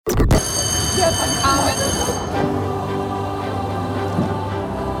have some common.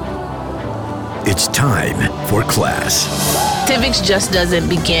 It's time for class. Civics just doesn't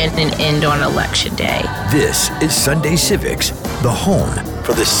begin and end on Election Day. This is Sunday Civics, the home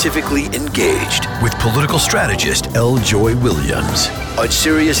for the civically engaged, with political strategist L. Joy Williams on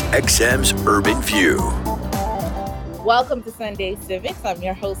Sirius XM's Urban View. Welcome to Sunday Civics. I'm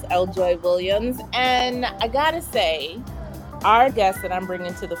your host, L. Joy Williams, and I gotta say, our guest that I'm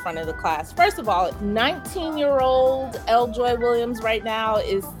bringing to the front of the class, first of all, 19-year-old L. Joy Williams right now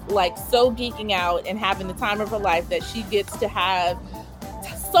is like so geeking out and having the time of her life that she gets to have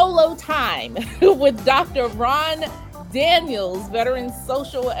solo time with Dr. Ron Daniels, veteran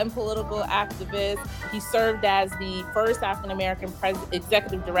social and political activist. He served as the first African-American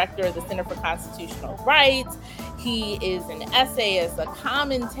executive director of the Center for Constitutional Rights. He is an essayist, a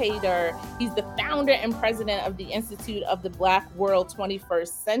commentator. He's the founder and president of the Institute of the Black World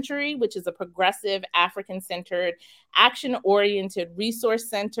 21st Century, which is a progressive, African-centered, action-oriented resource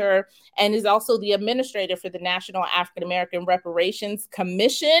center, and is also the administrator for the National African American Reparations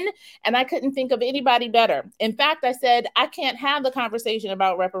Commission. And I couldn't think of anybody better. In fact, I said, I can't have the conversation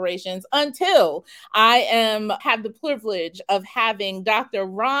about reparations until I have the privilege of having Dr.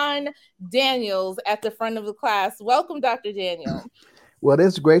 Ron Daniels at the front of the class. Welcome, Dr. Daniels. Well,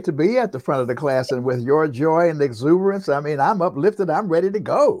 it's great to be at the front of the class, and with your joy and exuberance, I mean, I'm uplifted. I'm ready to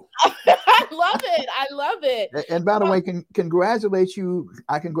go. I love it. I love it. And by the way, congratulate you.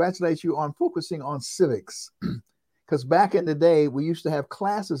 I congratulate you on focusing on civics, because back in the day, we used to have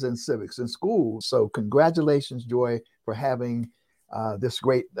classes in civics in schools. So congratulations, Joy, for having this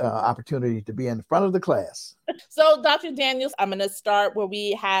great opportunity to be in front of the class. So, Dr. Daniels, I'm going to start where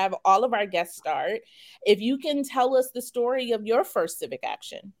we have all of our guests start. If you can tell us the story of your first civic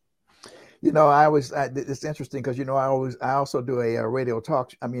action. You know, it's interesting because, you know, I also do a radio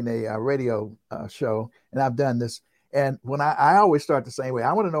show, and I've done this. And when I always start the same way,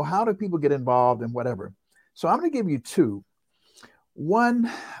 I want to know, how do people get involved in whatever? So I'm going to give you two.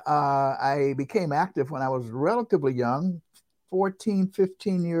 One, I became active when I was relatively young, 14,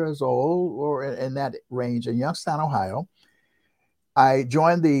 15 years old, or in that range, in Youngstown, Ohio. I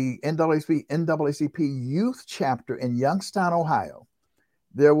joined the NAACP youth chapter in Youngstown, Ohio.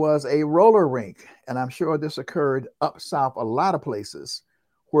 There was a roller rink, and I'm sure this occurred up south a lot of places,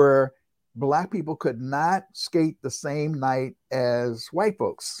 where Black people could not skate the same night as white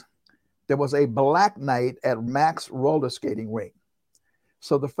folks. There was a Black night at Max roller skating rink.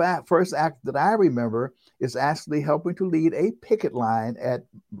 So the first act that I remember is actually helping to lead a picket line at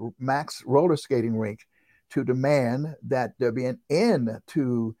Max roller skating rink to demand that there be an end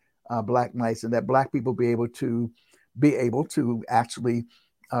to Black nights, and that Black people be able to actually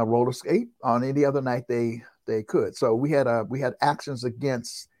roller skate on any other night they could. So we had actions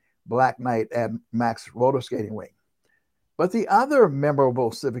against Black night at Max roller skating rink. But the other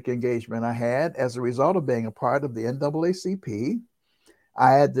memorable civic engagement I had as a result of being a part of the NAACP,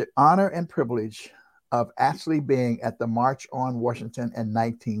 I had the honor and privilege of actually being at the March on Washington in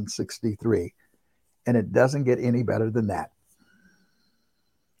 1963. And it doesn't get any better than that.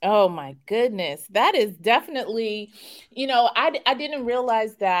 Oh my goodness. That is definitely, you know, I didn't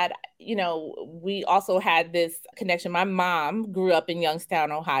realize that, you know, we also had this connection. My mom grew up in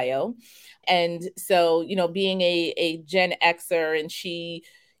Youngstown, Ohio. And so, you know, being a Gen Xer, and she,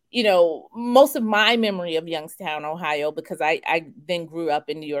 you know, most of my memory of Youngstown, Ohio, because I then grew up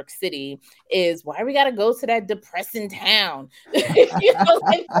in New York City, is why we got to go to that depressing town,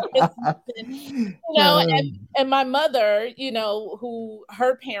 and my mother, you know, who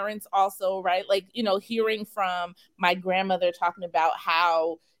her parents also, right, like, you know, hearing from my grandmother talking about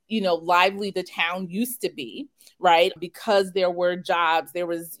how, you know, lively the town used to be, right? Because there were jobs, there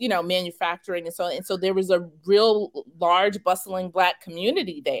was, you know, manufacturing. And so there was a real large bustling Black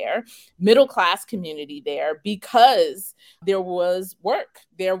community there, middle-class community there, because there was work,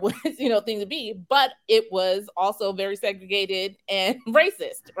 there was, you know, things to be, but it was also very segregated and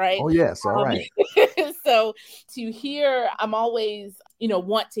racist, right? Oh, yes. All right. So to hear, I'm always, you know,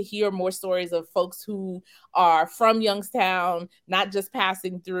 want to hear more stories of folks who are from Youngstown, not just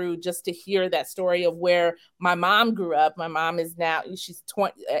passing through, just to hear that story of where my mom grew up. My mom is now, she's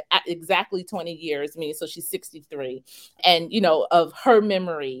exactly 20 years, so she's 63. And, you know, of her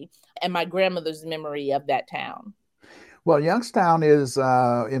memory and my grandmother's memory of that town. Well, Youngstown is,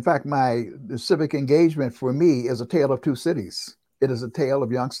 in fact, the civic engagement for me is a tale of two cities. It is a tale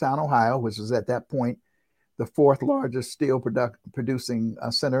of Youngstown, Ohio, which was at that point the fourth largest steel producing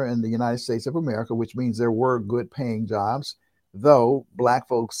center in the United States of America, which means there were good paying jobs, though Black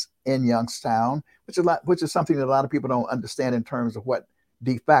folks in Youngstown, which is something that a lot of people don't understand in terms of what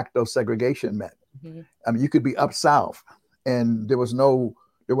de facto segregation meant. Mm-hmm. I mean, you could be up south, and there were no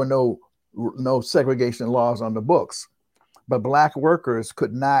segregation laws on the books, but Black workers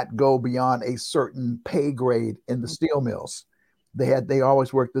could not go beyond a certain pay grade in the steel mills. They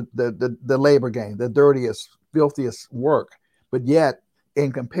always worked the labor game, the dirtiest, filthiest work, but yet,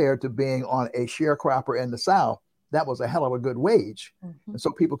 in compared to being on a sharecropper in the South, that was a hell of a good wage. Mm-hmm. And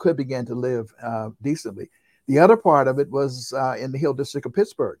so people could begin to live decently. The other part of it was in the Hill District of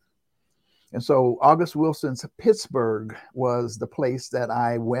Pittsburgh. And so August Wilson's Pittsburgh was the place that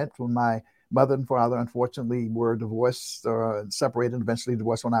I went when my mother and father, unfortunately, were divorced or separated, eventually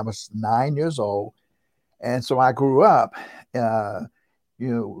divorced when I was 9 years old. And so I grew up,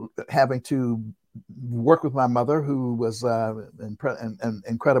 having to work with my mother, who was an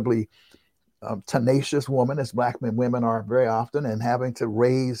incredibly tenacious woman, as Black women are very often, and having to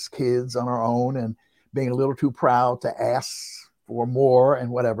raise kids on our own and being a little too proud to ask for more and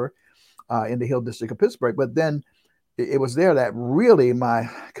whatever in the Hill District of Pittsburgh. But then it was there that really my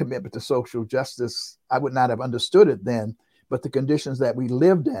commitment to social justice, I would not have understood it then, but the conditions that we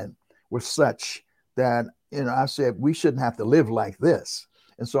lived in were such that, I said, we shouldn't have to live like this.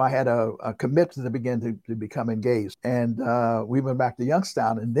 And so I had a commitment to begin to become engaged. And we went back to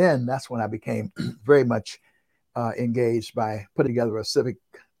Youngstown. And then that's when I became very much engaged by putting together a civic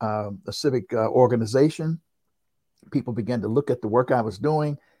organization. People began to look at the work I was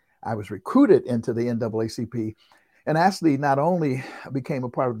doing. I was recruited into the NAACP, and actually not only became a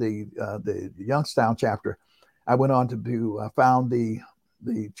part of the Youngstown chapter, I went on to found the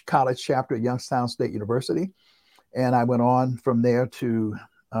college chapter at Youngstown State University. And I went on from there to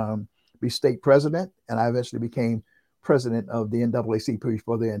be state president, and I eventually became president of the NAACP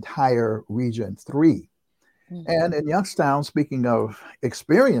for the entire Region 3. Mm-hmm. And in Youngstown, speaking of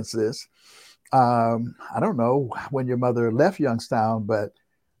experiences, I don't know when your mother left Youngstown, but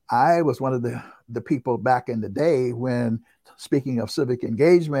I was one of the people back in the day when, speaking of civic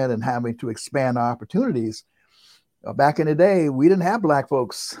engagement and having to expand our opportunities, back in the day, we didn't have Black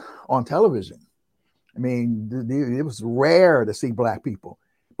folks on television. I mean, it was rare to see Black people,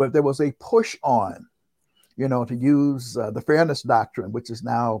 but there was a push on, to use the fairness doctrine, which is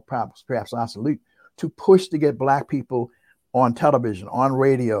now perhaps obsolete, to push to get Black people on television, on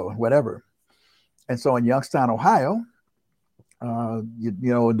radio, whatever. And so in Youngstown, Ohio,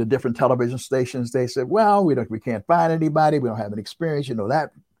 the different television stations, they said, well, we can't find anybody. We don't have any experience,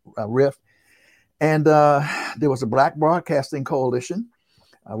 that riff. And there was a Black Broadcasting Coalition,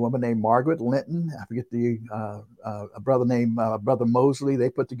 a woman named Margaret Linton. I forget a brother named Brother Mosley. They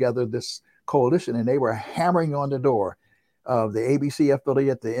put together this coalition, and they were hammering on the door of the ABC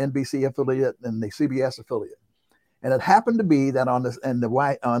affiliate, the NBC affiliate, and the CBS affiliate. And it happened to be that on the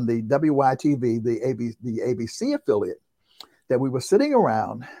WYTV, the ABC affiliate, that we were sitting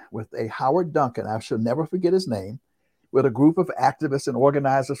around with a Howard Duncan, I shall never forget his name, with a group of activists and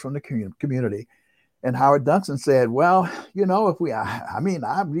organizers from the community. And Howard Duncan said, well, I'd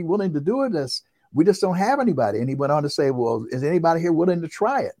be willing to do it, as we just don't have anybody. And he went on to say, well, is anybody here willing to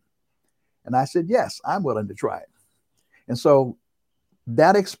try it? And I said, yes, I'm willing to try it. And so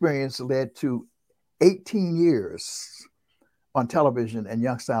that experience led to 18 years on television in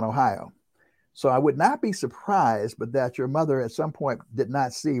Youngstown, Ohio. So I would not be surprised, but that your mother at some point did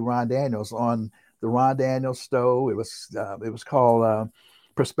not see Ron Daniels on the Ron Daniels show. It was called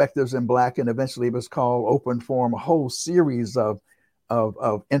Perspectives in Black, and eventually it was called Open Forum, a whole series of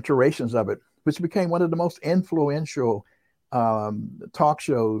iterations of it, which became one of the most influential talk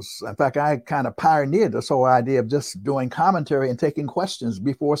shows. In fact, I kind of pioneered this whole idea of just doing commentary and taking questions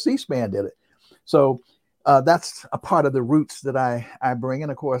before C-SPAN did it. So that's a part of the roots that I bring.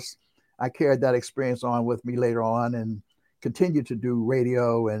 And of course, I carried that experience on with me later on and continued to do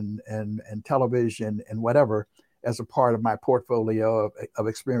radio and television and whatever as a part of my portfolio of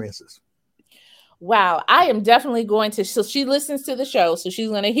experiences. Wow. I am definitely going to, so she listens to the show, so she's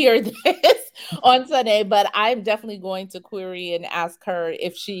going to hear this on Sunday, but I'm definitely going to query and ask her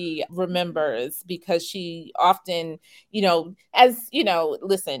if she remembers, because she often,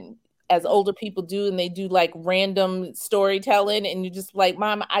 listen, as older people do, and they do like random storytelling, and you're just like,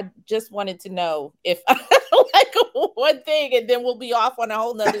 Mom, I just wanted to know if like one thing, and then we'll be off on a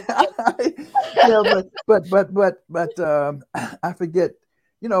whole nother. But I forget.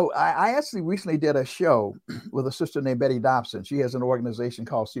 I actually recently did a show with a sister named Betty Dobson. She has an organization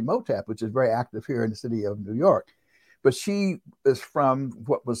called CMOTAP, which is very active here in the city of New York. But she is from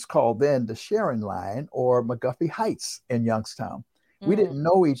what was called then the Sharon Line, or McGuffey Heights in Youngstown. We didn't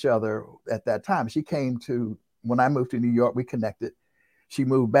know each other at that time. She came to, when I moved to New York, we connected. She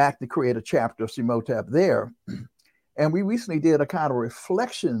moved back to create a chapter of CMOTAP there. And we recently did a kind of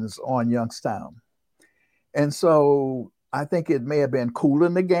reflections on Youngstown. And so I think it may have been Kool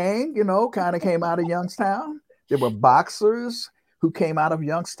and the Gang, kind of came out of Youngstown. There were boxers who came out of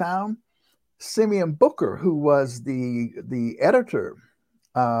Youngstown. Simeon Booker, who was the editor,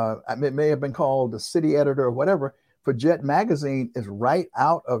 it may have been called the city editor or whatever, for Jet Magazine, is right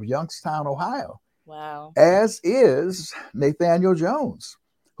out of Youngstown, Ohio. Wow. As is Nathaniel Jones,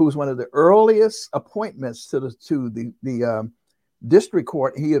 who was one of the earliest appointments to the district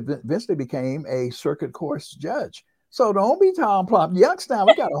court. He eventually became a circuit court judge. So don't be Tom Plump. Youngstown,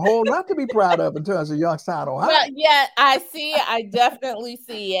 we got a whole lot to be proud of in terms of Youngstown, Ohio. Well, yeah, I definitely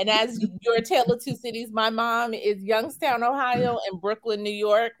see. And as you're a tale of two cities, my mom is Youngstown, Ohio, and Brooklyn, New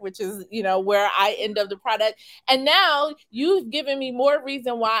York, which is, where I end up the product. And now you've given me more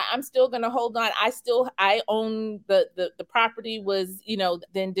reason why I'm still going to hold on. I own the property was,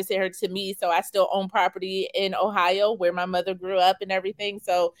 then disinherited to me. So I still own property in Ohio where my mother grew up and everything.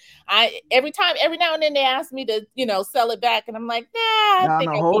 So every now and then they ask me to, sell it back. And I'm like, nah,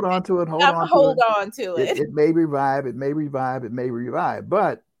 hold on to it. Hold on to it. It may revive.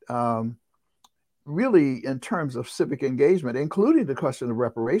 But really, in terms of civic engagement, including the question of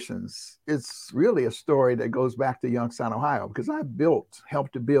reparations, it's really a story that goes back to Youngstown, Ohio, because I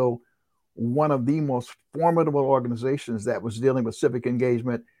helped to build one of the most formidable organizations that was dealing with civic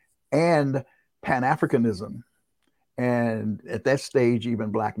engagement and Pan-Africanism. And at that stage, even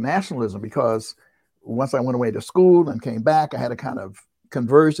Black nationalism, because once I went away to school and came back, I had a kind of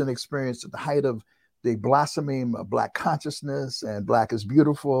conversion experience at the height of the blossoming of Black consciousness and Black is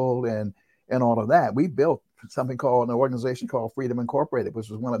beautiful and all of that. We built something called an organization called Freedom Incorporated,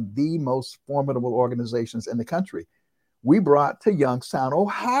 which was one of the most formidable organizations in the country. We brought to Youngstown,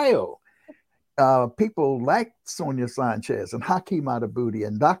 Ohio, people like Sonia Sanchez and Hakeem Adabudi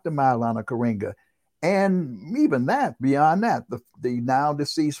and Dr. Maulana Karenga. And even that, beyond that, the now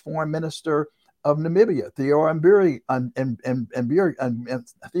deceased foreign minister of Namibia, Theo Mbuyart,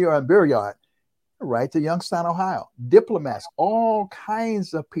 right to Youngstown, Ohio. Diplomats, all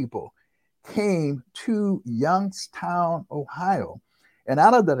kinds of people came to Youngstown, Ohio. And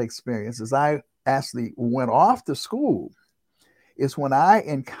out of that experience, as I actually went off to school, is when I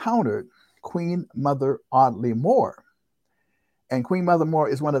encountered Queen Mother Audley Moore. And Queen Mother Moore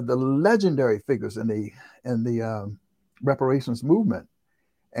is one of the legendary figures in the reparations movement.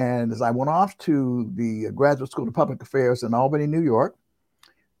 And as I went off to the Graduate School of Public Affairs in Albany, New York,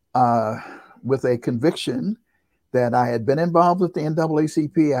 with a conviction that I had been involved with the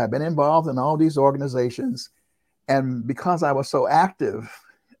NAACP, I had been involved in all these organizations. And because I was so active,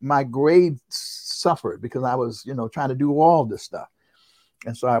 my grades suffered because I was, trying to do all this stuff.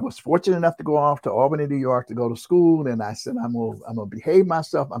 And so I was fortunate enough to go off to Albany, New York to go to school. And I said, I'm going to behave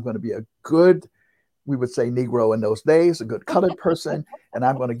myself. I'm going to be a good, we would say Negro in those days, a good colored person. And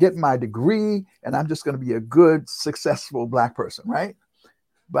I'm going to get my degree. And I'm just going to be a good, successful Black person, right?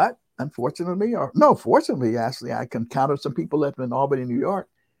 But fortunately, actually, I encountered some people up in Albany, New York,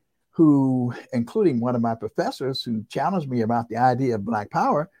 who, including one of my professors who challenged me about the idea of Black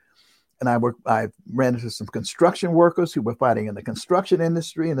power. And I ran into some construction workers who were fighting in the construction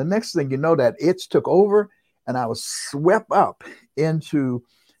industry. And the next thing you know, that itch took over and I was swept up into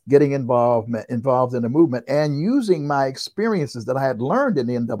getting involved in the movement and using my experiences that I had learned in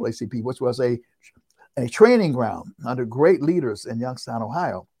the NAACP, which was a training ground under great leaders in Youngstown,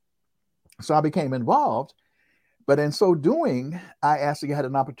 Ohio. So I became involved. But in so doing, I actually had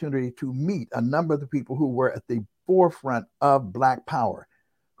an opportunity to meet a number of the people who were at the forefront of Black power,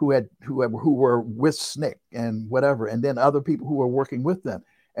 who were with SNCC and whatever, and then other people who were working with them.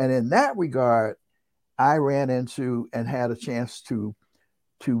 And in that regard, I ran into and had a chance to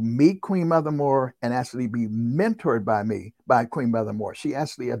meet Queen Mother Moore and actually be mentored by Queen Mother Moore. She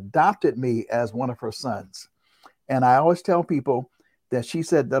actually adopted me as one of her sons. And I always tell people that she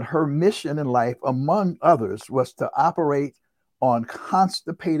said that her mission in life, among others, was to operate on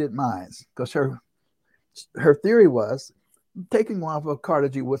constipated minds, because her theory was, taking off of Carter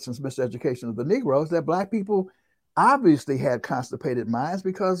G. Woodson's Miseducation of the Negroes, that Black people obviously had constipated minds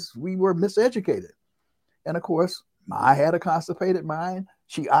because we were miseducated. And of course, I had a constipated mind.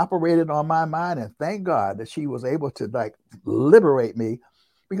 She operated on my mind, and thank God that she was able to liberate me,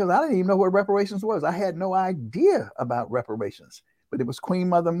 because I didn't even know what reparations was. I had no idea about reparations, but it was Queen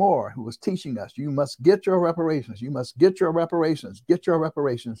Mother Moore who was teaching us, you must get your reparations. You must get your reparations, get your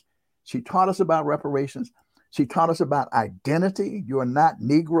reparations. She taught us about reparations. She taught us about identity. You're not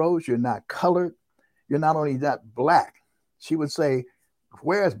Negroes. You're not colored. You're not only not Black. She would say,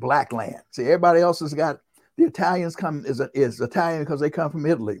 where's Black land? See, everybody else has got, the Italians is Italian because they come from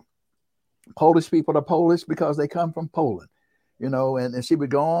Italy. Polish people are Polish because they come from Poland, and she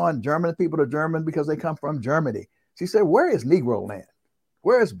would go on, German people are German because they come from Germany. She said, where is Negro land?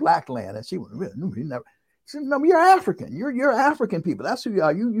 Where is Black land? And she never. She said, no, you're African. You're African people. That's who you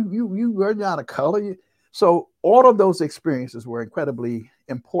are. You're not a color. So all of those experiences were incredibly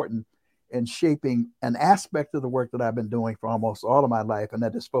important in shaping an aspect of the work that I've been doing for almost all of my life, and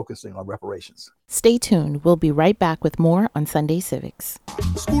that is focusing on reparations. Stay tuned. We'll be right back with more on Sunday Civics.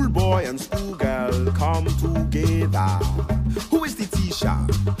 Schoolboy and schoolgirl come together. Who is the teacher?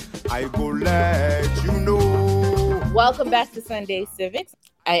 I go let you know. Welcome back to Sunday Civics.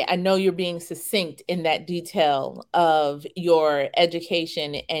 I know you're being succinct in that detail of your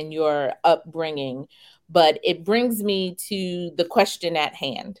education and your upbringing, but it brings me to the question at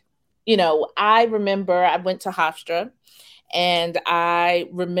hand. I remember I went to Hofstra, and I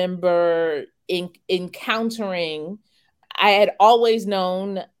remember encountering, I had always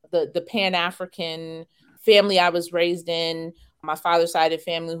known the Pan-African family I was raised in, my father's side of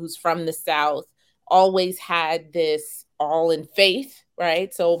family who's from the South, always had this all in faith,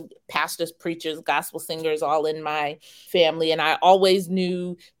 right? So pastors, preachers, gospel singers, all in my family. And I always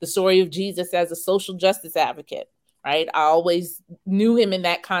knew the story of Jesus as a social justice advocate. Right. I always knew him in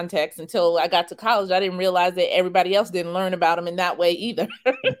that context until I got to college. I didn't realize that everybody else didn't learn about him in that way either.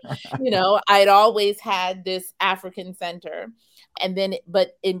 I'd always had this African center, and then,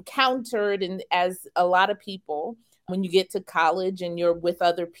 but encountered, and as a lot of people, when you get to college and you're with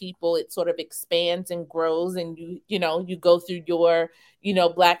other people, it sort of expands and grows, and you go through your,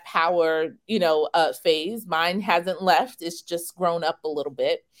 Black Power, phase. Mine hasn't left. It's just grown up a little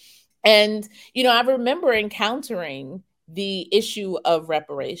bit. And, I remember encountering the issue of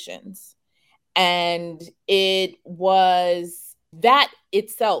reparations, and it was that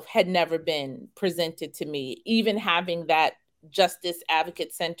itself had never been presented to me, even having that Justice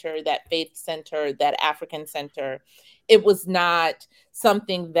Advocate Center, that Faith Center, that African Center. It was not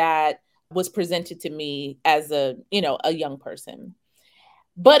something that was presented to me as a young person,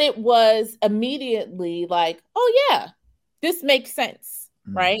 but it was immediately like, oh yeah, this makes sense.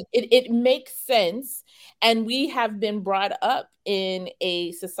 Right. It makes sense. And we have been brought up in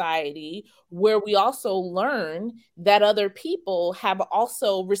a society where we also learn that other people have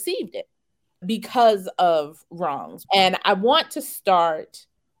also received it because of wrongs. And I want to start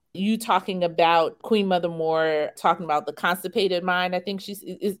you talking about Queen Mother Moore, talking about the constipated mind, I think she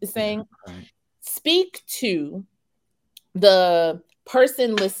is saying. Yeah, right. Speak to the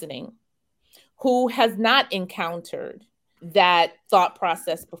person listening who has not encountered that thought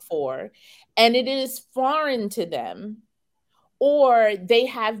process before, and it is foreign to them, or they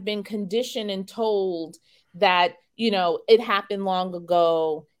have been conditioned and told that, it happened long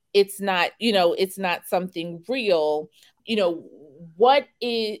ago. It's not something real. Why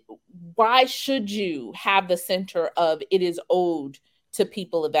should you have the center of it is owed to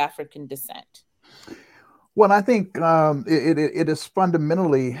people of African descent? Well, I think it is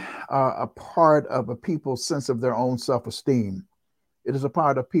fundamentally a part of a people's sense of their own self-esteem. It is a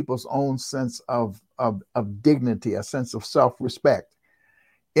part of people's own sense of dignity, a sense of self-respect.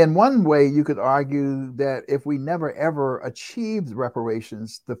 In one way, you could argue that if we never ever achieved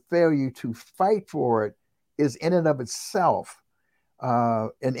reparations, the failure to fight for it is in and of itself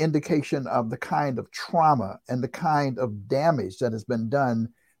an indication of the kind of trauma and the kind of damage that has been done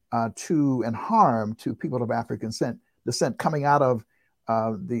to and harm to people of African descent coming out of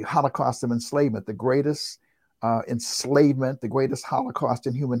the Holocaust of enslavement. The greatest enslavement, the greatest Holocaust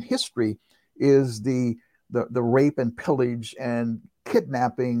in human history is the rape and pillage and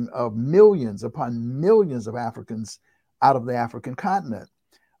kidnapping of millions upon millions of Africans out of the African continent.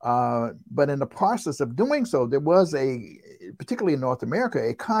 But in the process of doing so, there was particularly in North America,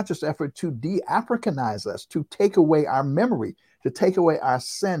 a conscious effort to de-Africanize us, to take away our memory, to take away our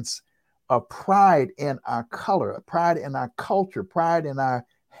sense of pride in our color, pride in our culture, pride in our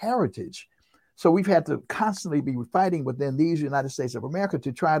heritage. So we've had to constantly be fighting within these United States of America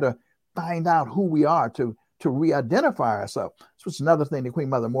to try to find out who we are, to re-identify ourselves. This was another thing that Queen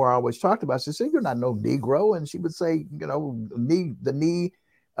Mother Moore always talked about. She said, "You're not no Negro," and she would say, the knee.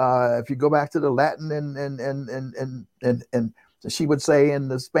 If you go back to the Latin and she would say in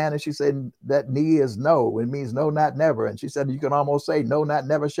the Spanish, she said that knee is no. It means no, not never. And she said you can almost say no, not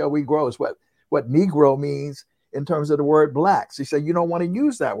never shall we grow. It's what Negro means in terms of the word Black. She said you don't want to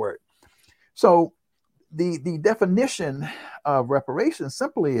use that word. So the definition of reparations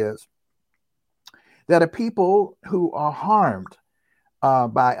simply is that a people who are harmed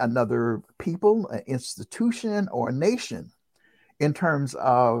by another people, an institution, or a nation in terms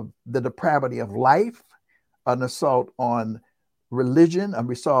of the depravity of life, an assault on religion, a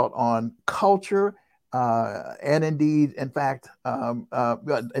result on culture, and indeed, in fact,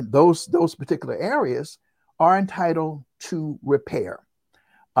 those particular areas are entitled to repair.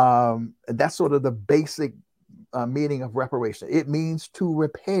 That's sort of the basic meaning of reparation. It means to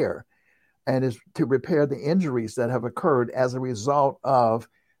repair, and is to repair the injuries that have occurred as a result of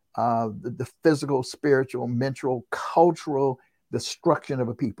the physical, spiritual, mental, cultural destruction of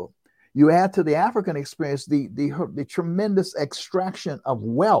a people. You add to the African experience the tremendous extraction of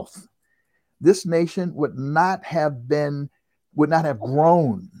wealth. This nation would not have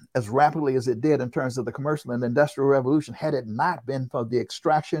grown as rapidly as it did in terms of the commercial and industrial revolution had it not been for the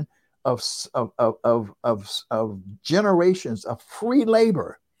extraction of generations of free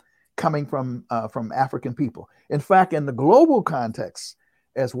labor coming from African people. In fact, in the global context,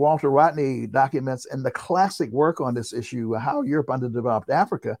 as Walter Rodney documents in the classic work on this issue, How Europe Underdeveloped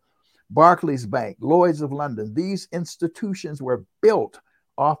Africa, Barclays Bank, Lloyd's of London, these institutions were built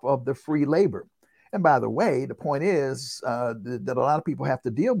off of the free labor. And by the way, the point is that a lot of people have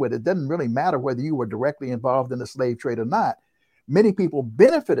to deal with. It doesn't really matter whether you were directly involved in the slave trade or not. Many people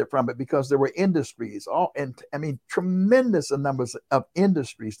benefited from it because there were industries, tremendous numbers of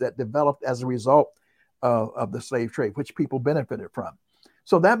industries that developed as a result of the slave trade, which people benefited from.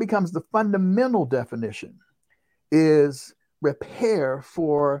 So that becomes the fundamental definition, is repair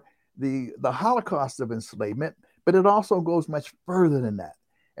for the Holocaust of enslavement, but it also goes much further than that.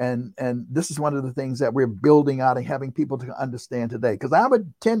 And this is one of the things that we're building out and having people to understand today. Because I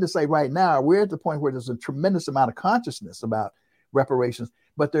would tend to say right now, we're at the point where there's a tremendous amount of consciousness about reparations,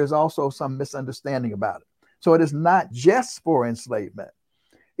 but there's also some misunderstanding about it. So it is not just for enslavement.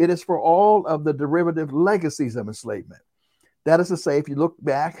 It is for all of the derivative legacies of enslavement. That is to say, if you look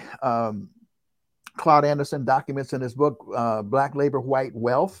back, Claude Anderson documents in his book, Black Labor, White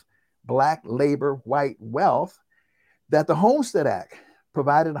Wealth, that the Homestead Act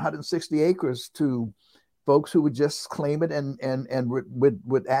provided 160 acres to folks who would just claim it and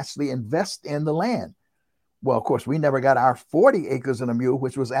would actually invest in the land. Well, of course, we never got our 40 acres and a mule,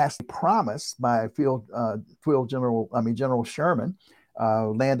 which was actually promised by General Sherman,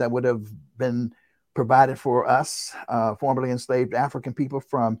 land that would have been provided for us, formerly enslaved African people,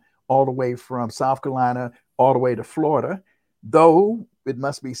 from all the way from South Carolina all the way to Florida. Though it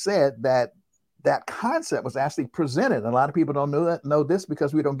must be said that that concept was actually presented. A lot of people don't know this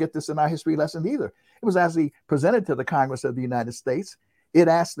because we don't get this in our history lesson either. It was actually presented to the Congress of the United States. It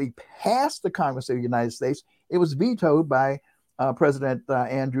actually passed the Congress of the United States. It was vetoed by President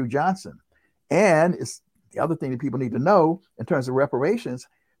Andrew Johnson. And it's the other thing that people need to know in terms of reparations,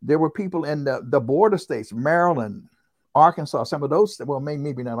 there were people in the border states, Maryland, Arkansas, some of those, well,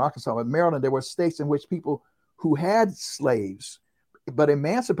 maybe not Arkansas, but Maryland, there were states in which people who had slaves but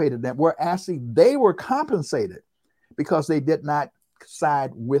emancipated them they were compensated because they did not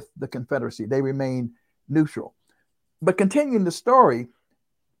side with the Confederacy. They remained neutral. But continuing the story,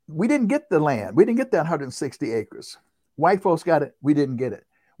 we didn't get the land. We didn't get that 160 acres. White folks got it. We didn't get it.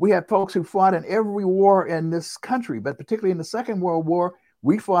 We had folks who fought in every war in this country, but particularly in the Second World War,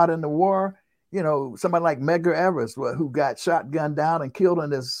 we fought in the war. You know, somebody like Medgar Evers, who got shotgunned down and killed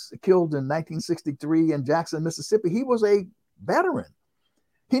in 1963 in Jackson, Mississippi. He was a veteran.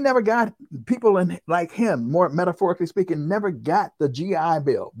 He never got, people like him, more metaphorically speaking, never got the GI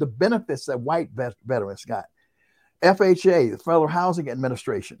Bill, the benefits that white veterans got. FHA, the Federal Housing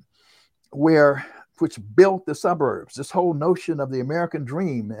Administration, which built the suburbs, this whole notion of the American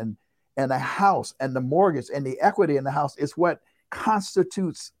dream and a house and the mortgage and the equity in the house is what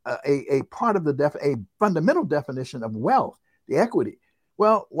constitutes a part of a fundamental definition of wealth, the equity.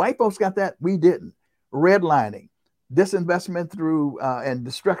 Well, white folks got that. We didn't. Redlining, disinvestment through and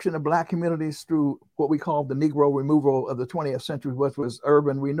destruction of Black communities through what we call the Negro removal of the 20th century, which was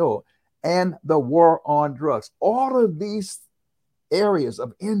urban renewal, and the war on drugs. All of these areas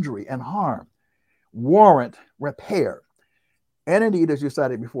of injury and harm warrant repair. And indeed, as you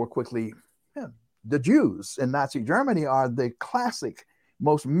cited before quickly, the Jews in Nazi Germany are the classic,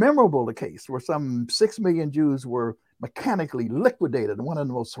 most memorable case where some 6 million Jews were mechanically liquidated, one of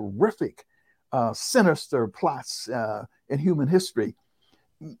the most horrific, sinister plots in human history.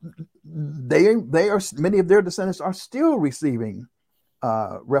 Many of their descendants are still receiving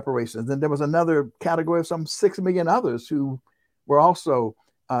reparations. And there was another category of some 6 million others who were also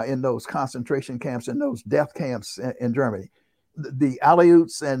in those concentration camps and those death camps in Germany. The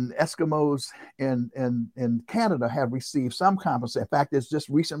Aleuts and Eskimos in Canada have received some compensation. In fact, there's just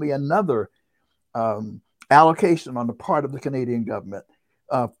recently another allocation on the part of the Canadian government.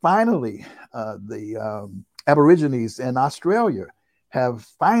 Finally, the Aborigines in Australia have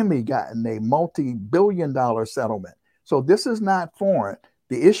finally gotten a multi-billion-dollar settlement. So this is not foreign.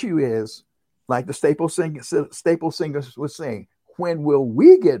 The issue is, like the Staples Singers was saying, when will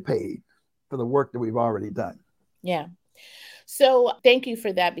we get paid for the work that we've already done? Yeah. So thank you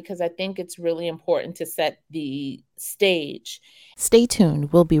for that, because I think it's really important to set the stage. Stay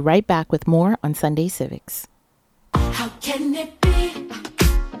tuned. We'll be right back with more on Sunday Civics. How can it be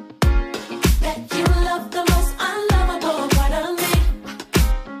that you love the most unlovable part of me?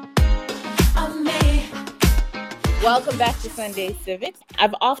 Welcome back to Sunday Civics.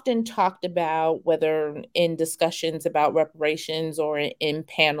 I've often talked about, whether in discussions about reparations or in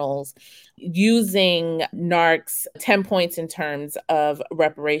panels, using NARC's 10 points in terms of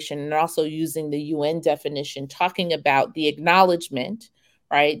reparation, and also using the UN definition, talking about the acknowledgement,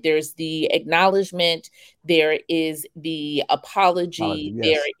 right? There's the acknowledgement, there is the apology, yes.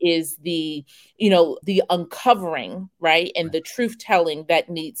 there is the, the uncovering, right? And the truth telling that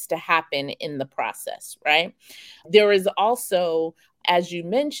needs to happen in the process, right? There is also, as you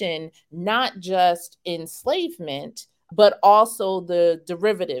mentioned, not just enslavement, but also the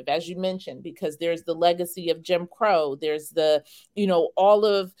derivative, as you mentioned, because there's the legacy of Jim Crow. There's the, all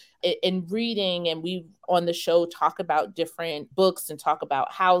of, in reading, and we on the show talk about different books and talk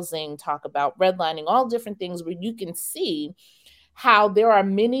about housing, talk about redlining, all different things where you can see how there are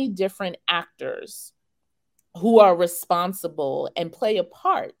many different actors who are responsible and play a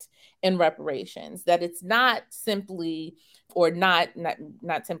part in reparations, that it's not simply, or not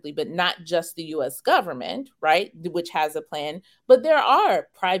simply, but not just the U.S. government, right, which has a plan, but there are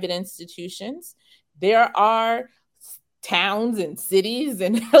private institutions, there are towns and cities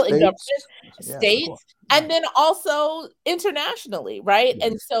and states, and then also internationally, right? Yes.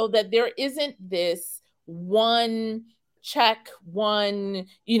 And so that there isn't this one check, one,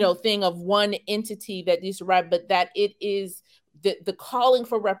 thing of one entity that needs to write, but that it is the calling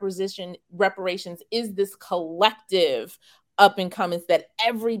for reparations is this collective up and comings that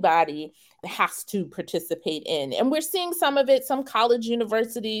everybody has to participate in. And we're seeing some of it, some college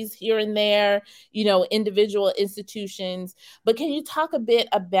universities here and there, individual institutions. But can you talk a bit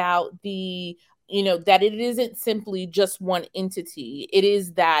about the, that it isn't simply just one entity, it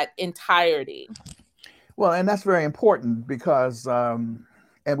is that entirety? Well, and that's very important because,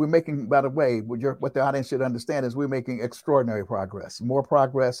 and we're making, by the way, what the audience should understand is we're making extraordinary progress, more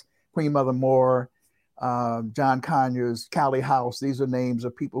progress. Queen Mother Moore, John Conyers, Callie House, these are names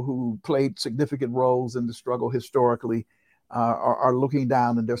of people who played significant roles in the struggle historically, are looking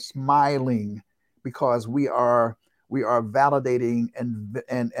down and they're smiling because we are validating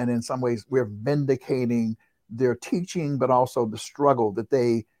and in some ways we're vindicating their teaching, but also the struggle that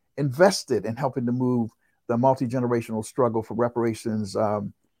they invested in helping to move the multi-generational struggle for reparations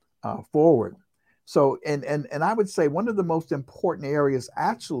forward. So, and I would say one of the most important areas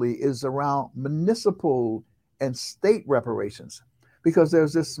actually is around municipal and state reparations, because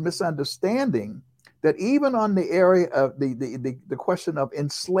there's this misunderstanding that even on the area of the question of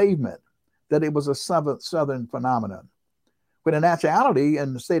enslavement, that it was a Southern phenomenon. But in actuality,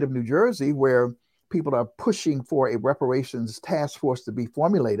 in the state of New Jersey, where people are pushing for a reparations task force to be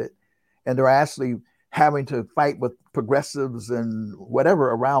formulated, and they're actually having to fight with progressives and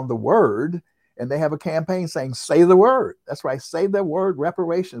whatever around the word, and they have a campaign saying, say the word. That's right, say the word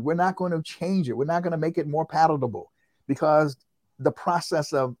reparations. We're not going to change it. We're not going to make it more palatable, because the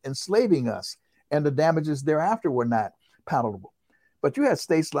process of enslaving us and the damages thereafter were not palatable. But you had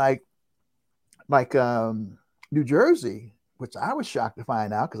states like New Jersey, which I was shocked to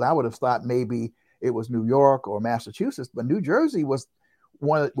find out, because I would have thought maybe it was New York or Massachusetts, but New Jersey was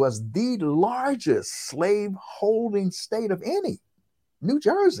the largest slave holding state of any. New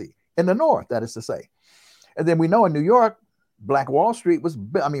Jersey in the North, that is to say. And then we know in New York, Wall Street was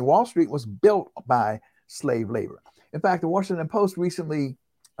built by slave labor. In fact, the Washington Post recently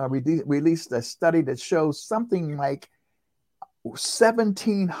released a study that shows something like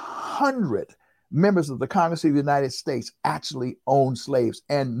 1,700 members of the Congress of the United States actually owned slaves.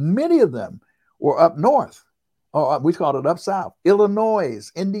 And many of them were up north, or we called it up south,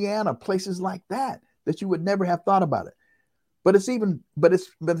 Illinois, Indiana, places like that you would never have thought about it. But it's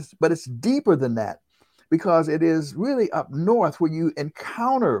deeper than that, because it is really up north where you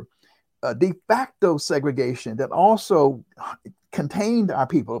encounter de facto segregation that also contained our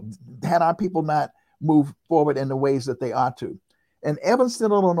people, had our people not move forward in the ways that they ought to. And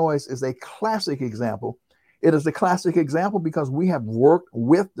Evanston, Illinois is a classic example. It is a classic example because we have worked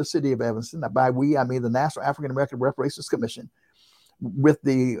with the city of Evanston. By we, I mean the National African American Reparations Commission, with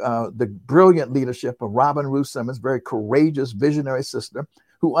the brilliant leadership of Robin Ruth Simmons, very courageous, visionary sister,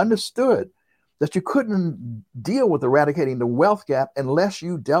 who understood that you couldn't deal with eradicating the wealth gap unless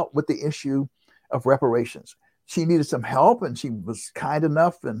you dealt with the issue of reparations. she needed some help, and she was kind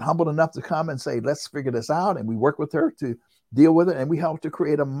enough and humble enough to come and say, let's figure this out. And we worked with her to deal with it, and we helped to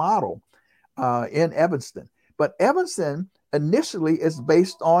create a model in Evanston. But Evanston initially is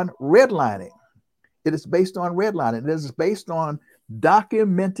based on redlining. It is based on redlining. It is based on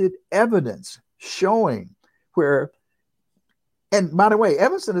documented evidence showing where, and by the way,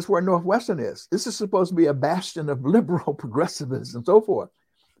 Evanston is where Northwestern is. This is supposed to be a bastion of liberal progressivism and so forth.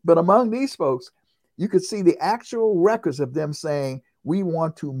 But among these folks, you could see the actual records of them saying, we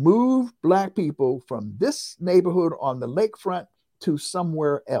want to move Black people from this neighborhood on the lakefront to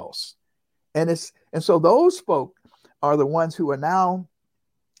somewhere else. And so those folk are the ones who are now,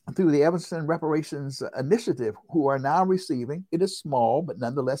 through the Evanston Reparations Initiative, who are now receiving, it is small, but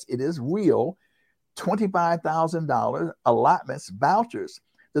nonetheless, it is real, $25,000 allotments, vouchers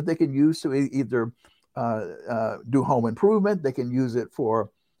that they can use to either do home improvement, they can use it for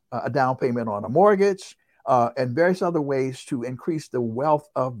a down payment on a mortgage, and various other ways to increase the wealth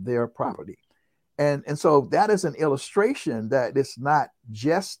of their property. And so that is an illustration that it's not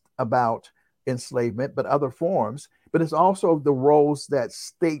just about enslavement, but other forms, but it's also the roles that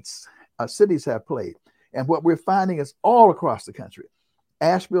states, cities have played. And what we're finding is all across the country,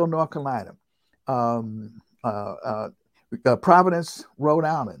 Asheville, North Carolina, Providence, Rhode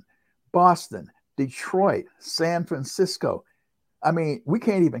Island, Boston, Detroit, San Francisco. I mean, we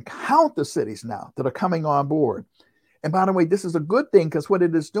can't even count the cities now that are coming on board. And by the way, this is a good thing, because what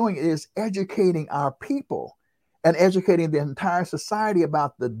it is doing is educating our people and educating the entire society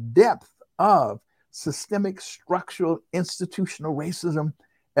about the depth of systemic, structural, institutional racism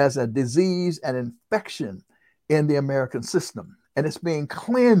as a disease and infection in the American system. And it's being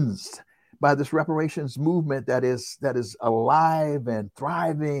cleansed by this reparations movement that is alive and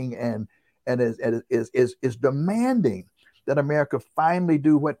thriving and is demanding that America finally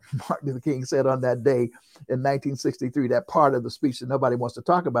do what Martin Luther King said on that day in 1963, that part of the speech that nobody wants to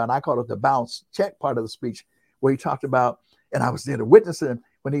talk about. And I call it the bounce check part of the speech, where he talked about, and I was there to witness him,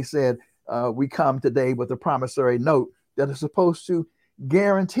 when he said, we come today with a promissory note that is supposed to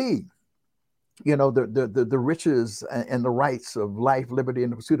guarantee, the riches and the rights of life, liberty,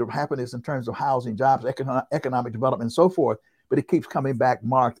 and the pursuit of happiness in terms of housing, jobs, economic development, and so forth. But it keeps coming back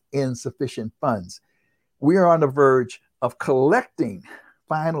marked insufficient funds. We are on the verge of collecting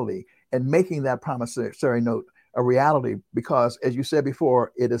finally and making that promissory note a reality, because, as you said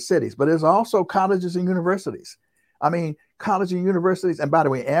before, it is cities, but there's also colleges and universities. I mean, colleges and universities, and by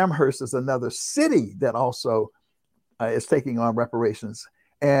the way, Amherst is another city that also is taking on reparations,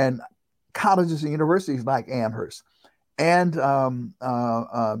 and colleges and universities like Amherst and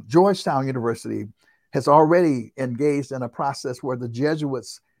Georgetown University has already engaged in a process where the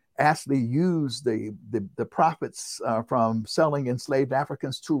Jesuits actually use the profits from selling enslaved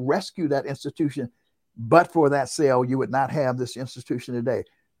Africans to rescue that institution. But for that sale, you would not have this institution today.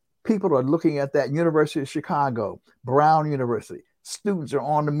 People are looking at that. University of Chicago, Brown University, students are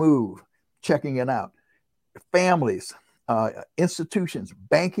on the move, checking it out. Families, institutions,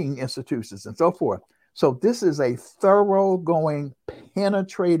 banking institutions, and so forth. So this is a thoroughgoing,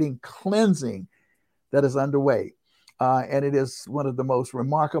 penetrating cleansing that is underway. And it is one of the most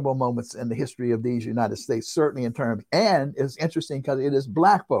remarkable moments in the history of these United States, certainly in terms, and it's interesting because it is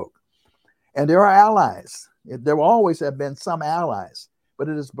Black folk. And there are allies. There will always have been some allies, but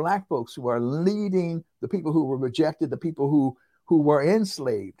it is Black folks who are leading the people who were rejected, the people who were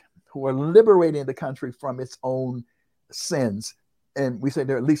enslaved, who are liberating the country from its own sins. And we say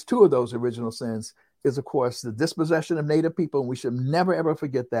there are at least two of those original sins is, of course, the dispossession of Native people. And we should never, ever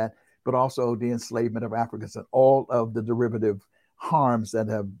forget that, but also the enslavement of Africans and all of the derivative harms that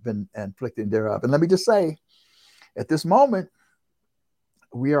have been inflicted thereof. And let me just say, at this moment,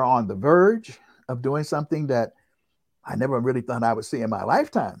 we are on the verge of doing something that I never really thought I would see in my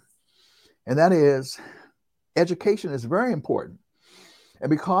lifetime. And that is, education is very important. And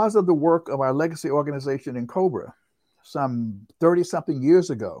because of the work of our legacy organization in Cobra, some 30-something years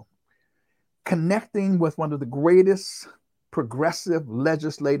ago, connecting with one of the greatest progressive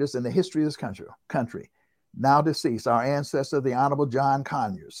legislators in the history of this country, now deceased, our ancestor, the Honorable John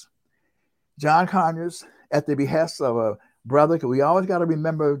Conyers. John Conyers, at the behest of a brother, because we always got to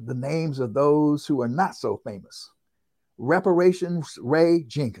remember the names of those who are not so famous. Reparations Ray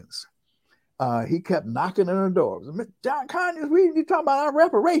Jenkins. He kept knocking on the door. John Conyers, we need to talk about our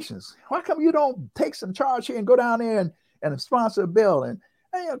reparations. Why come you don't take some charge here and go down there and sponsor a bill? And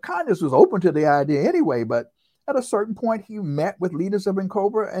Conyers was open to the idea anyway, but at a certain point, he met with leaders of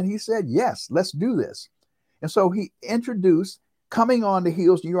NCOBRA and he said, yes, let's do this. And so he introduced, coming on the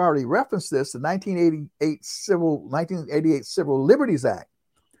heels, you already referenced this, the 1988 Civil Liberties Act,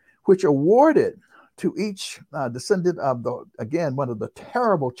 which awarded to each descendant of one of the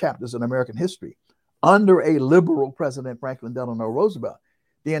terrible chapters in American history, under a liberal President Franklin Delano Roosevelt,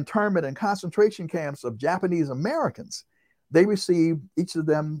 the internment and concentration camps of Japanese Americans. They received, each of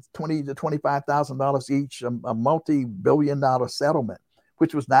them, $20,000 to $25,000 each, a multi-billion-dollar settlement,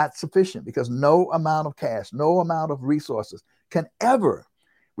 which was not sufficient because no amount of cash, no amount of resources can ever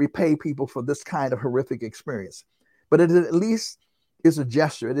repay people for this kind of horrific experience. But it at least is a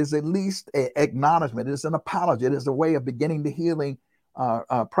gesture. It is at least an acknowledgement. It is an apology. It is a way of beginning the healing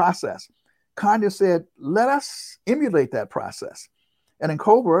process. Congress said, let us emulate that process. And in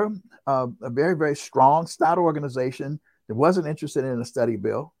Cobra, a very, very strong, stout organization that wasn't interested in a study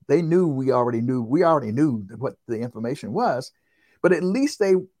bill. They knew we already knew what the information was, but at least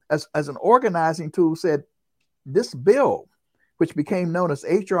they, as an organizing tool, said this bill, which became known as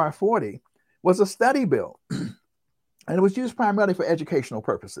H.R. 40, was a study bill. And it was used primarily for educational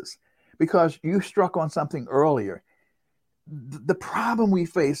purposes, because you struck on something earlier. The problem we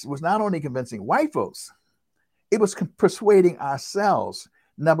faced was not only convincing white folks, it was persuading ourselves,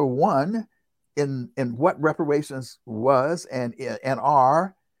 number one, in what reparations was and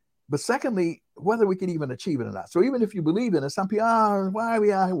are, but secondly, whether we can even achieve it or not. So even if you believe in it, some people, why are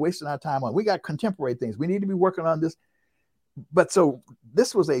we out here wasting our time on? We got contemporary things. We need to be working on this. But so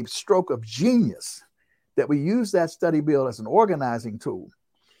this was a stroke of genius that we used that study bill as an organizing tool.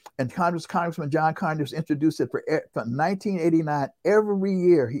 And Congressman John Conyers introduced it from 1989. Every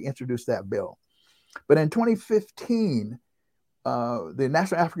year he introduced that bill. But in 2015, the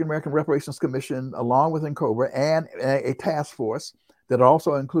National African American Reparations Commission, along with NCOBRA and a task force that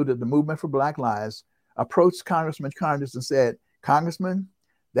also included the Movement for Black Lives, approached Congressman Conyers and said, Congressman,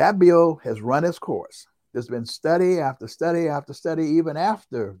 that bill has run its course. There's been study after study after study, even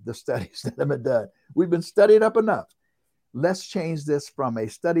after the studies that have been done. We've been studied up enough. Let's change this from a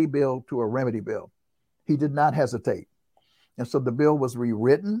study bill to a remedy bill. He did not hesitate. And so the bill was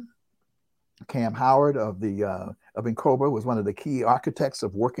rewritten. Cam Howard of NCOBRA was one of the key architects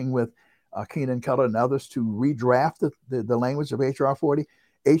of working with Keenan Keller and others to redraft the language of H.R. 40.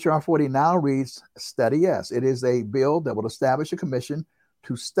 H.R. 40 now reads, study yes. It is a bill that will establish a commission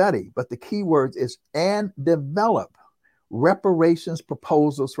to study, but the key word is and develop reparations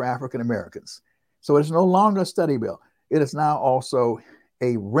proposals for African Americans. So it's no longer a study bill. It is now also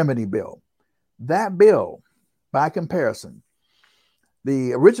a remedy bill. That bill, by comparison,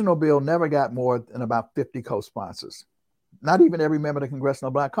 the original bill never got more than about 50 co-sponsors. Not even every member of the Congressional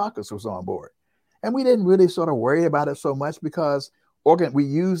Black Caucus was on board. And we didn't really sort of worry about it so much because we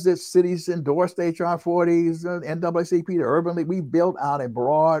used it. Cities endorsed HR 40s, NAACP, the Urban League. We built out a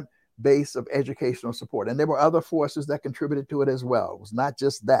broad base of educational support. And there were other forces that contributed to it as well. It was not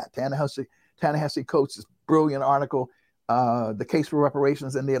just that. Ta-Nehisi Coates' brilliant article, The Case for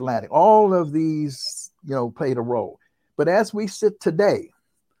Reparations in the Atlantic. All of these, played a role. But as we sit today,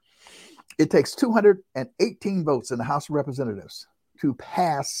 it takes 218 votes in the House of Representatives to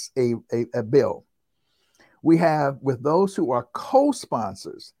pass a bill. We have, with those who are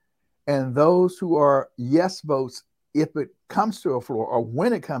co-sponsors and those who are yes votes, if it comes to a floor or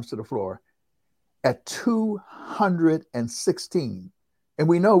when it comes to the floor, at 216. And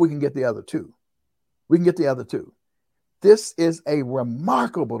we know we can get the other two. This is a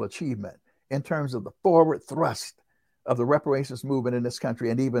remarkable achievement in terms of the forward thrust of the reparations movement in this country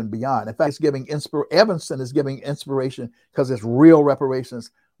and even beyond. In fact, Evanston is giving inspiration because it's real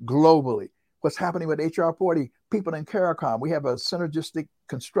reparations globally. What's happening with HR 40, people in CARICOM, we have a synergistic,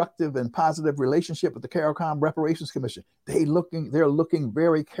 constructive, and positive relationship with the CARICOM Reparations Commission. They're looking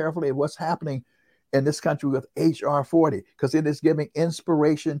very carefully at what's happening in this country with HR 40 because it is giving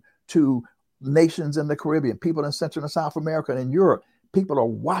inspiration to nations in the Caribbean, people in Central and South America and in Europe. People are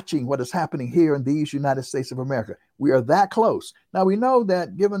watching what is happening here in these United States of America. We are that close. Now, we know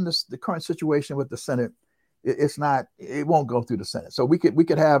that given the current situation with the Senate, it won't go through the Senate. So we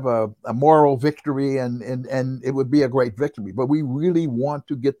could have a moral victory and it would be a great victory, but we really want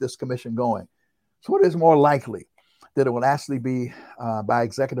to get this commission going. So it is more likely that it will actually be by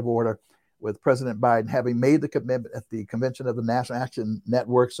executive order with President Biden having made the commitment at the convention of the National Action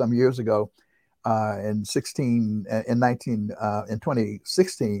Network some years ago in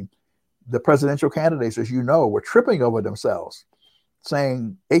 2016, the presidential candidates, as you know, were tripping over themselves,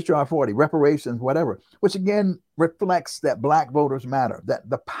 saying HR 40, reparations, whatever, which again reflects that Black voters matter, that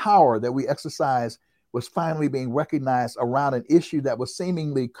the power that we exercise was finally being recognized around an issue that was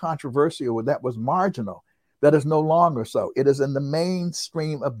seemingly controversial or that was marginal. That is no longer so. It is in the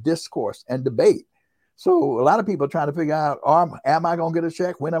mainstream of discourse and debate. So a lot of people are trying to figure out, am I going to get a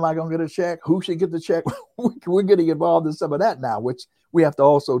check? When am I going to get a check? Who should get the check? We're getting involved in some of that now, which we have to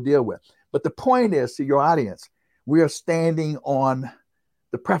also deal with. But the point is, to your audience, we are standing on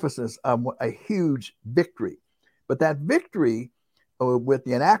the prefaces of a huge victory. But that victory with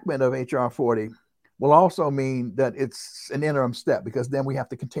the enactment of H.R. 40 will also mean that it's an interim step, because then we have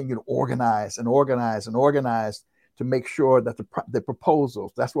to continue to organize to make sure that the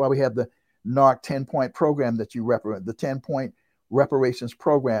proposals, that's why we have the NARC 10-point program that you represent, the 10-point reparations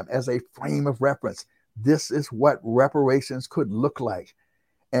program as a frame of reference. This is what reparations could look like.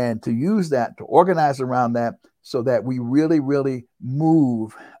 And to use that, to organize around that, so that we really, really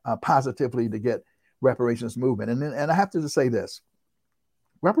move positively to get reparations movement. And I have to just say this.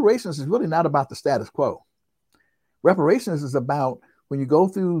 Reparations is really not about the status quo. Reparations is about, when you go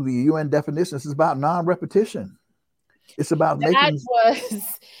through the UN definitions, it's about non-repetition. It's about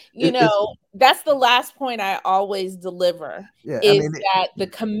that's the last point I always deliver, that the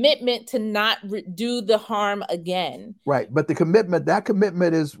commitment to not do the harm again. Right. But that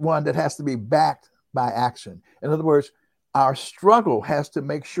commitment is one that has to be backed by action. In other words, our struggle has to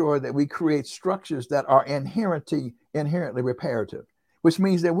make sure that we create structures that are inherently reparative, which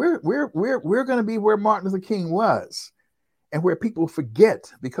means that we're going to be where Martin Luther King was, and where people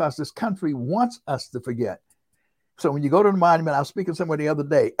forget, because this country wants us to forget. So when you go to the monument, I was speaking somewhere the other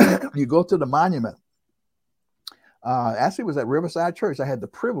day, you go to the monument. Actually, it was at Riverside Church. I had the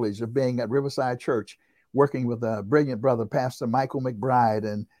privilege of being at Riverside Church, working with a brilliant brother, Pastor Michael McBride,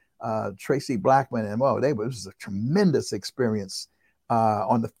 and Tracy Blackman. And it was a tremendous experience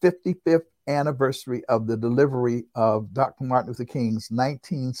on the 55th anniversary of the delivery of Dr. Martin Luther King's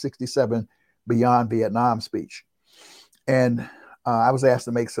 1967 Beyond Vietnam speech. And I was asked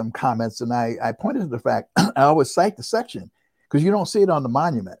to make some comments, and I pointed to the fact, I always cite the section, because you don't see it on the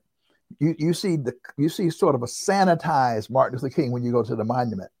monument. You see sort of a sanitized Martin Luther King when you go to the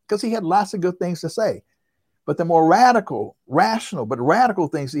monument, because he had lots of good things to say. But the more radical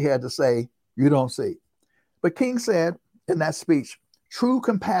things he had to say, you don't see. But King said in that speech, true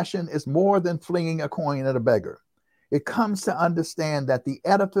compassion is more than flinging a coin at a beggar. It comes to understand that the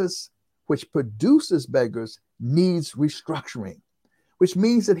edifice which produces beggars needs restructuring, which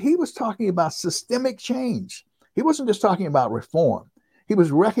means that he was talking about systemic change. He wasn't just talking about reform. He was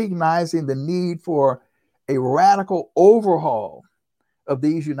recognizing the need for a radical overhaul of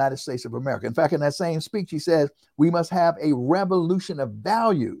these United States of America. In fact, in that same speech, he says, we must have a revolution of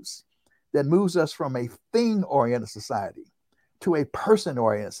values that moves us from a thing-oriented society to a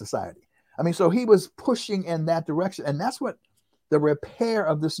person-oriented society. I mean, so he was pushing in that direction. And that's what the repair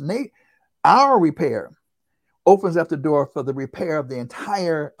of this our repair opens up the door for the repair of the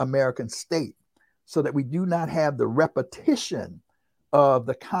entire American state, so that we do not have the repetition of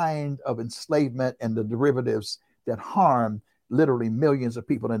the kind of enslavement and the derivatives that harm literally millions of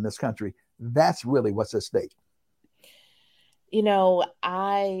people in this country. That's really what's at stake.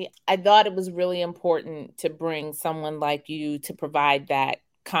 I thought it was really important to bring someone like you to provide that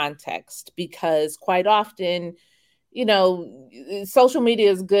context, because quite often, social media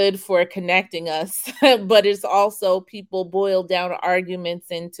is good for connecting us, but it's also people boil down arguments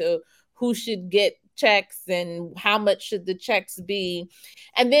into who should get checks and how much should the checks be.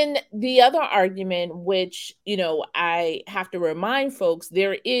 And then the other argument, which, I have to remind folks,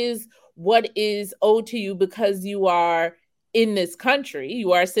 there is what is owed to you because you are in this country,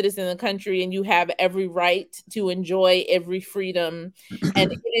 you are a citizen of the country, and you have every right to enjoy every freedom.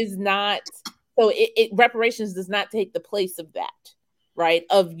 And it is not, so reparations does not take the place of that, right?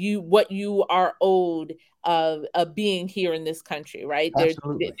 Of what you are owed of being here in this country, right? There's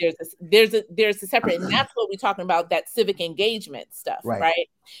a separate, and that's what we're talking about, that civic engagement stuff, right?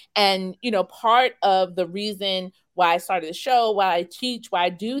 And part of the reason why I started the show, why I teach, why I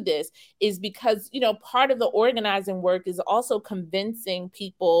do this, is because part of the organizing work is also convincing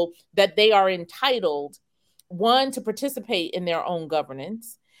people that they are entitled, one, to participate in their own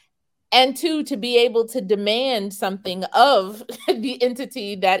governance, and two, to be able to demand something of the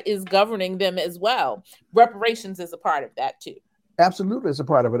entity that is governing them as well. Reparations is a part of that too. Absolutely, it's a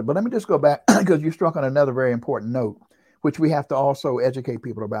part of it. But let me just go back, because you struck on another very important note, which we have to also educate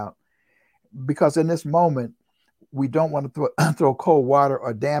people about. Because in this moment, we don't want to throw cold water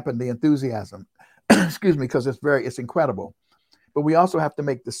or dampen the enthusiasm, excuse me, because it's incredible. But we also have to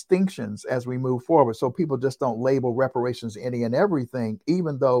make distinctions as we move forward, so people just don't label reparations any and everything,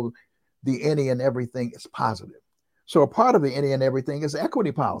 even though the any and everything is positive. So a part of the any and everything is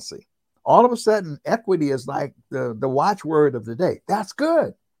equity policy. All of a sudden, equity is like the watchword of the day. That's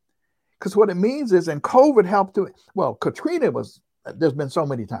good. Because what it means is, and COVID helped to, Katrina there's been so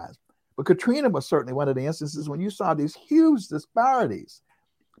many times, but Katrina was certainly one of the instances when you saw these huge disparities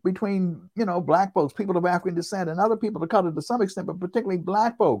between, Black folks, people of African descent, and other people of color to some extent, but particularly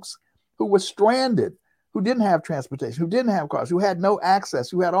Black folks who were stranded, who didn't have transportation, who didn't have cars, who had no access,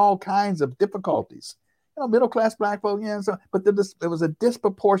 who had all kinds of difficulties. Middle-class Black folk, but there was a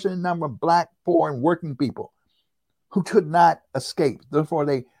disproportionate number of Black, poor, and working people who could not escape. Therefore,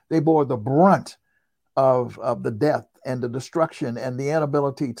 they bore the brunt of the death and the destruction and the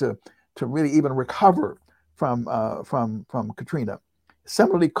inability to really even recover from Katrina.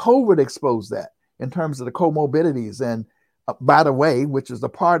 Similarly, COVID exposed that in terms of the comorbidities. And by the way, which is a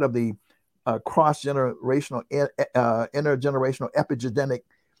part of the cross-generational, intergenerational epigenetic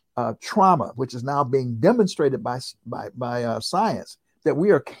trauma, which is now being demonstrated by science, that we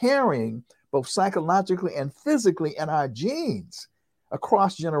are carrying both psychologically and physically in our genes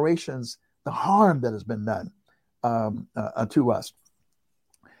across generations, the harm that has been done to us.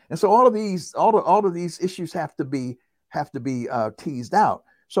 And so all of these issues have to be teased out.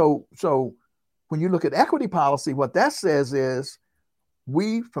 So when you look at equity policy, what that says is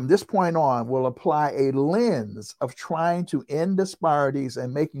we, from this point on, will apply a lens of trying to end disparities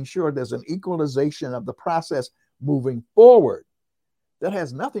and making sure there's an equalization of the process moving forward. That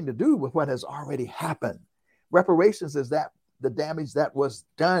has nothing to do with what has already happened. Reparations is that the damage that was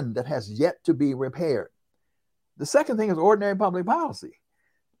done that has yet to be repaired. The second thing is ordinary public policy.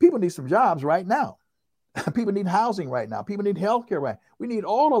 People need some jobs right now. People need housing right now. People need healthcare right now. We need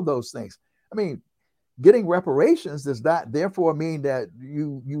all of those things. I mean, getting reparations does not therefore mean that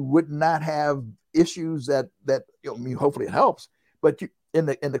you would not have issues that hopefully it helps. But in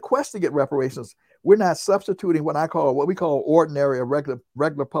the quest to get reparations, we're not substituting what we call ordinary or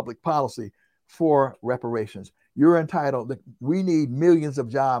regular public policy for reparations. You're entitled. We need millions of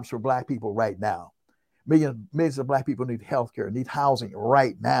jobs for Black people right now. Millions of Black people need healthcare, need housing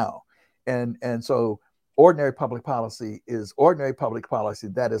right now, and so ordinary public policy is ordinary public policy.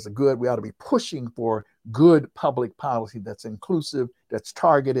 That is good. We ought to be pushing for good public policy that's inclusive, that's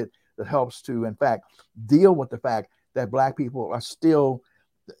targeted, that helps to, in fact, deal with the fact that Black people are still,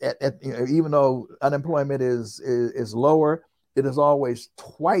 even though unemployment is lower, it is always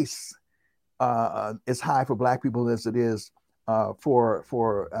twice as high for Black people as it is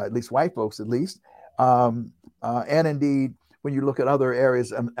for at least white folks, at least. And indeed, when you look at other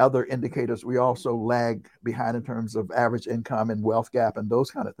areas and other indicators, we also lag behind in terms of average income and wealth gap and those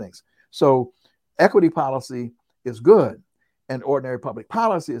kind of things. So equity policy is good and ordinary public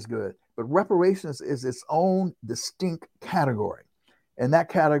policy is good, but reparations is its own distinct category. And that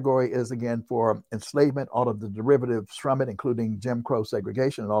category is, again, for enslavement, all of the derivatives from it, including Jim Crow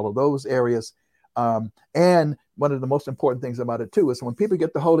segregation and all of those areas. And one of the most important things about it, too, is when people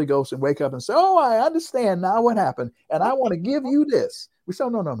get the Holy Ghost and wake up and say, oh, I understand now what happened, and I want to give you this. We say,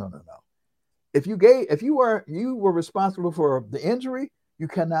 no. If you were responsible for the injury, you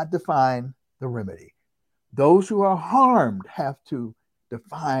cannot define the remedy. Those who are harmed have to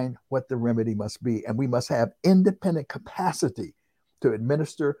define what the remedy must be. And we must have independent capacity to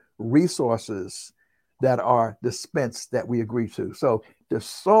administer resources that are dispensed that we agree to. So there's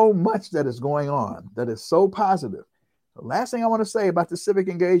so much that is going on that is so positive. The last thing I want to say about the civic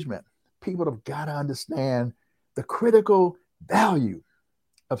engagement, people have got to understand the critical value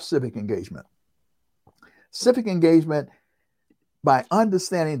of civic engagement. Civic engagement, by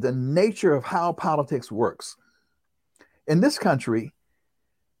understanding the nature of how politics works. In this country,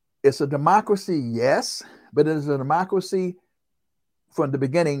 it's a democracy, yes, but it is a democracy from the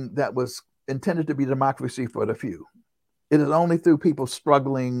beginning that was intended to be democracy for the few. It is only through people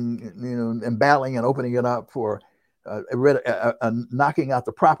struggling, and battling and opening it up for knocking out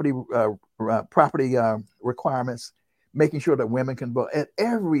the property requirements, making sure that women can vote at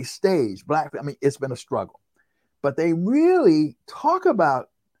every stage. It's been a struggle, but they really talk about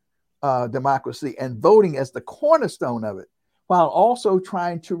democracy and voting as the cornerstone of it, while also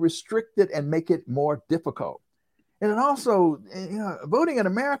trying to restrict it and make it more difficult. And then also, voting in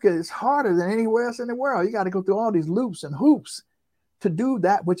America is harder than anywhere else in the world. You got to go through all these loops and hoops to do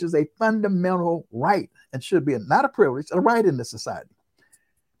that, which is a fundamental right and should be not a privilege, a right in this society.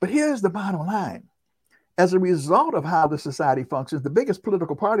 But here's the bottom line. As a result of how the society functions, the biggest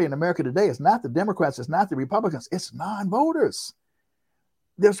political party in America today is not the Democrats, it's not the Republicans, it's non-voters.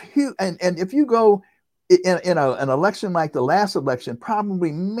 There's huge, and if you go in an election like the last election,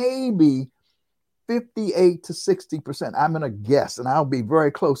 probably maybe 58 to 60%, I'm going to guess, and I'll be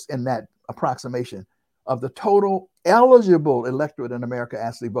very close in that approximation, of the total eligible electorate in America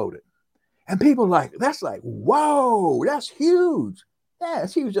actually voted. And people that's like, whoa, that's huge. Yeah,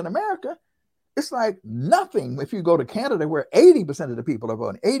 it's huge in America. It's like nothing if you go to Canada, where 80% of the people are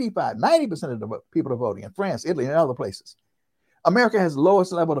voting, 85, 90% of the people are voting, in France, Italy, and other places. America has the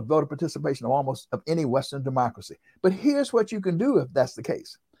lowest level of voter participation of any Western democracy. But here's what you can do if that's the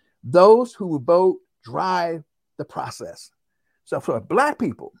case. Those who vote drive the process. So for Black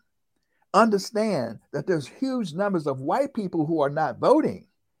people, understand that there's huge numbers of white people who are not voting.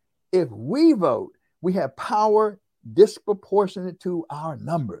 If we vote, we have power disproportionate to our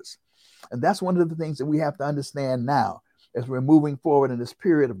numbers. And that's one of the things that we have to understand now as we're moving forward in this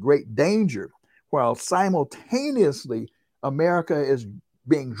period of great danger, while simultaneously America is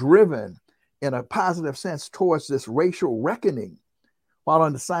being driven in a positive sense towards this racial reckoning. While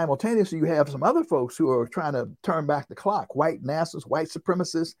on the simultaneously, you have some other folks who are trying to turn back the clock, white nationalists, white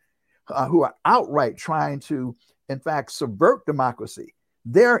supremacists, who are outright trying to, in fact, subvert democracy.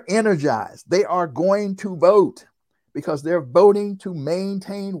 They're energized. They are going to vote because they're voting to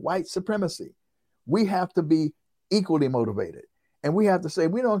maintain white supremacy. We have to be equally motivated. And we have to say,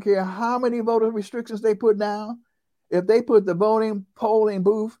 we don't care how many voter restrictions they put down. If they put the polling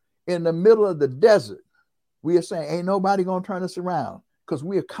booth in the middle of the desert, we are saying, ain't nobody going to turn us around, because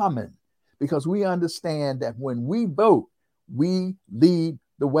we are coming, because we understand that when we vote, we lead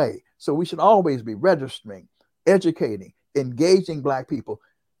the way. So we should always be registering, educating, engaging Black people,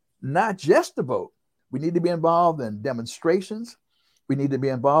 not just to vote. We need to be involved in demonstrations. We need to be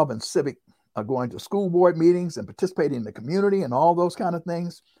involved in civic, going to school board meetings and participating in the community and all those kind of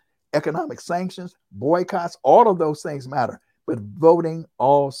things. Economic sanctions, boycotts, all of those things matter. But voting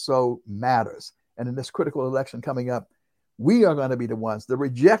also matters. And in this critical election coming up, we are going to be the ones, the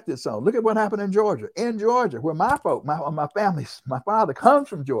rejected zone. Look at what happened in Georgia. In Georgia, where my family, my father comes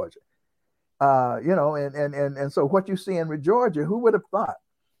from Georgia. And so what you see in Georgia, who would have thought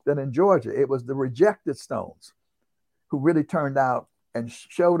that in Georgia, it was the rejected stones who really turned out and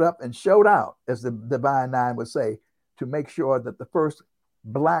showed up and showed out, as the Divine Nine would say, to make sure that the first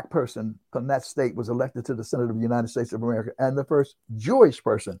Black person from that state was elected to the Senate of the United States of America, and the first Jewish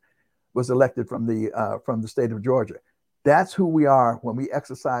person was elected from the state of Georgia. That's who we are when we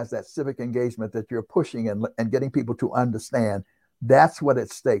exercise that civic engagement that you're pushing and getting people to understand. That's what's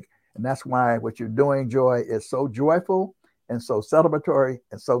at stake. And that's why what you're doing, Joy, is so joyful and so celebratory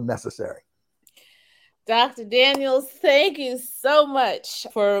and so necessary. Dr. Daniels, thank you so much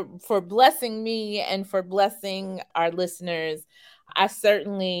for blessing me and for blessing our listeners. I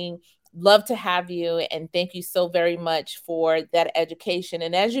certainly love to have you, and thank you so very much for that education.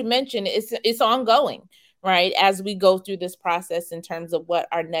 And as you mentioned, it's ongoing, right, as we go through this process in terms of what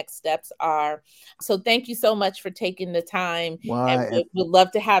our next steps are. So thank you so much for taking the time. And we'd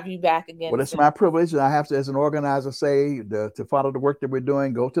love to have you back again. Well, it's my privilege. I have to, as an organizer, say to follow the work that we're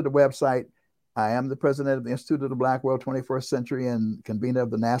doing, go to the website. I am the president of the Institute of the Black World 21st Century and convener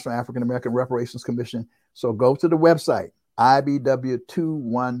of the National African American Reparations Commission. So go to the website,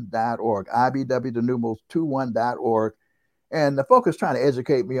 IBW21.org, IBW the numerals 21.org. And the folks trying to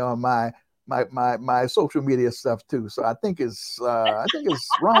educate me on my social media stuff too. So I think it's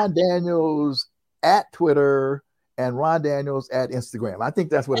Ron Daniels at Twitter and Ron Daniels at Instagram. I think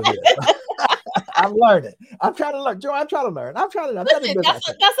that's what it is. I'm learning. I'm trying to learn. Joe, I'm trying to learn. That's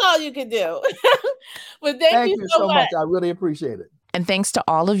all you can do. But thank you so much. I really appreciate it. And thanks to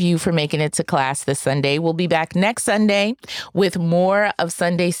all of you for making it to class this Sunday. We'll be back next Sunday with more of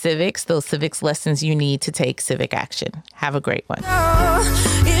Sunday Civics, those civics lessons you need to take civic action. Have a great one.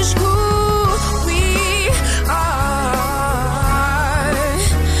 It's cool.